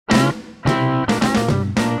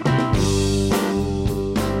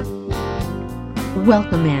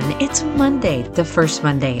Welcome in. It's Monday, the first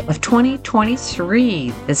Monday of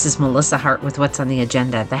 2023. This is Melissa Hart with What's on the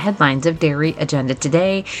Agenda, the headlines of Dairy Agenda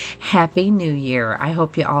today. Happy New Year. I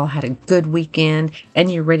hope you all had a good weekend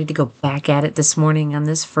and you're ready to go back at it this morning on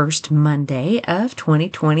this first Monday of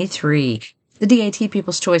 2023. The DAT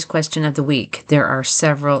People's Choice question of the week. There are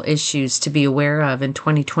several issues to be aware of in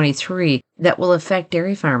 2023 that will affect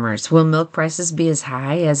dairy farmers. Will milk prices be as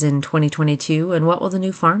high as in 2022? And what will the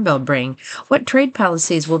new Farm Bill bring? What trade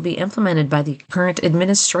policies will be implemented by the current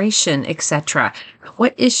administration, etc.?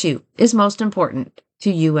 What issue is most important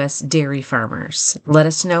to U.S. dairy farmers? Let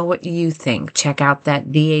us know what you think. Check out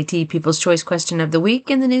that DAT People's Choice question of the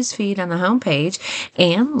week in the news feed on the homepage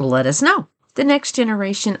and let us know. The next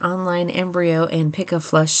generation online embryo and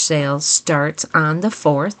pick-a-flush sale starts on the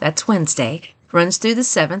 4th, that's Wednesday, runs through the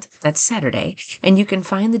 7th, that's Saturday, and you can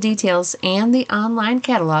find the details and the online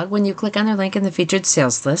catalog when you click on their link in the featured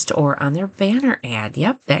sales list or on their banner ad.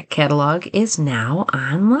 Yep, that catalog is now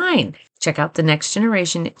online. Check out the next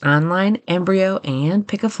generation online embryo and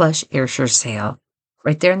pick-a-flush airsure sale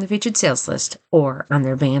right there in the featured sales list or on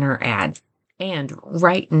their banner ad. And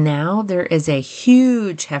right now, there is a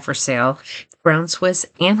huge heifer sale, Brown Swiss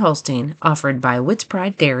and Holstein, offered by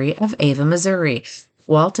Wittspride Dairy of Ava, Missouri.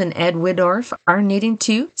 Walt and Ed Widorf are needing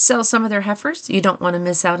to sell some of their heifers. You don't want to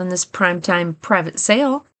miss out on this primetime private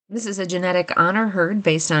sale. This is a genetic honor herd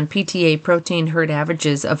based on PTA protein herd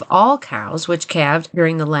averages of all cows which calved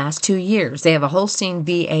during the last 2 years. They have a Holstein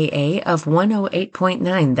VAA of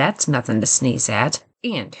 108.9. That's nothing to sneeze at.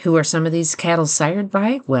 And who are some of these cattle sired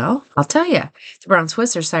by? Well, I'll tell you. The Brown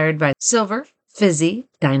Swiss are sired by Silver, Fizzy,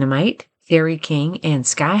 Dynamite, Dairy King, and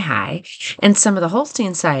Sky High. And some of the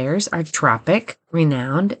Holstein sires are Tropic,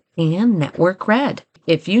 Renowned, and Network Red.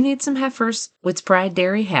 If you need some heifers, Wittspride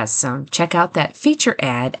Dairy has some. Check out that feature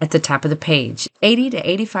ad at the top of the page. 80 to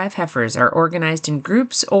 85 heifers are organized in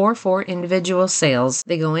groups or for individual sales.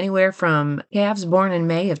 They go anywhere from calves born in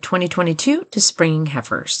May of 2022 to springing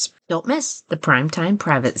heifers. Don't miss the primetime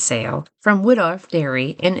private sale from Widorf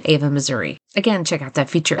Dairy in Ava, Missouri. Again, check out that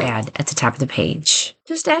feature ad at the top of the page.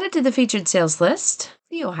 Just added to the featured sales list,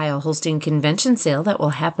 the Ohio Holstein Convention sale that will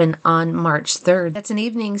happen on March 3rd. That's an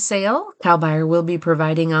evening sale. Cow Buyer will be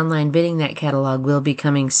providing online bidding. That catalog will be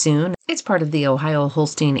coming soon. It's part of the Ohio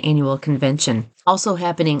Holstein Annual Convention. Also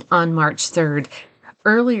happening on March 3rd.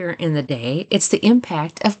 Earlier in the day, it's the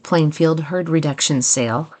Impact of Plainfield Herd Reduction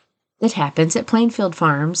sale that happens at Plainfield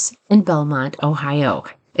Farms in Belmont, Ohio.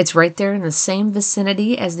 It's right there in the same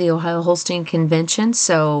vicinity as the Ohio Holstein Convention,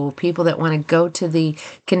 so people that want to go to the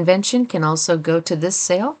convention can also go to this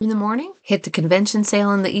sale in the morning, hit the convention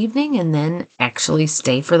sale in the evening, and then actually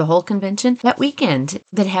stay for the whole convention that weekend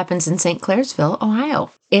that happens in St. Clairsville, Ohio.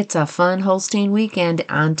 It's a fun Holstein weekend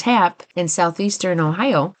on tap in southeastern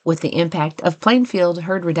Ohio with the Impact of Plainfield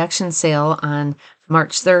Herd Reduction sale on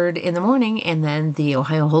March 3rd in the morning, and then the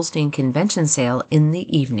Ohio Holstein Convention sale in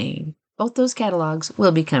the evening. Both those catalogs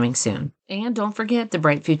will be coming soon. And don't forget the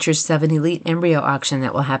Bright Futures 7 Elite Embryo Auction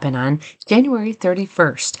that will happen on January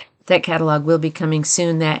 31st. That catalog will be coming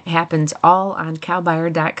soon. That happens all on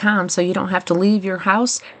cowbuyer.com, so you don't have to leave your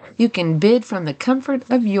house. You can bid from the comfort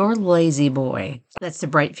of your lazy boy. That's the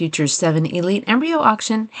Bright Futures 7 Elite Embryo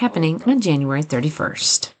Auction happening on January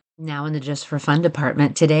 31st. Now in the Just for Fun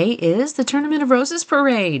department, today is the Tournament of Roses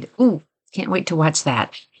Parade. Ooh, can't wait to watch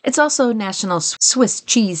that. It's also National Swiss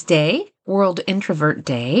Cheese Day, World Introvert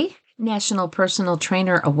Day, National Personal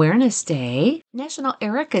Trainer Awareness Day, National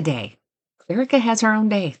Erica Day. Erica has her own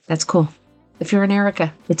day. That's cool. If you're an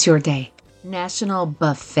Erica, it's your day. National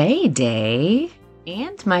Buffet Day,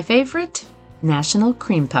 and my favorite, National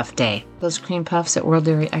Cream Puff Day. Those cream puffs at World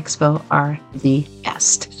Dairy Expo are the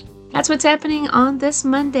best. That's what's happening on this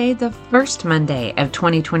Monday, the first Monday of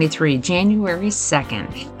 2023, January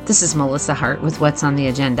 2nd. This is Melissa Hart with What's on the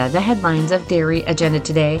Agenda, the headlines of Dairy Agenda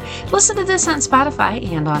today. Listen to this on Spotify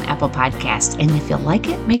and on Apple Podcasts. And if you like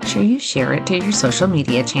it, make sure you share it to your social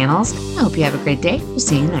media channels. I hope you have a great day. We'll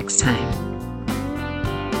see you next time.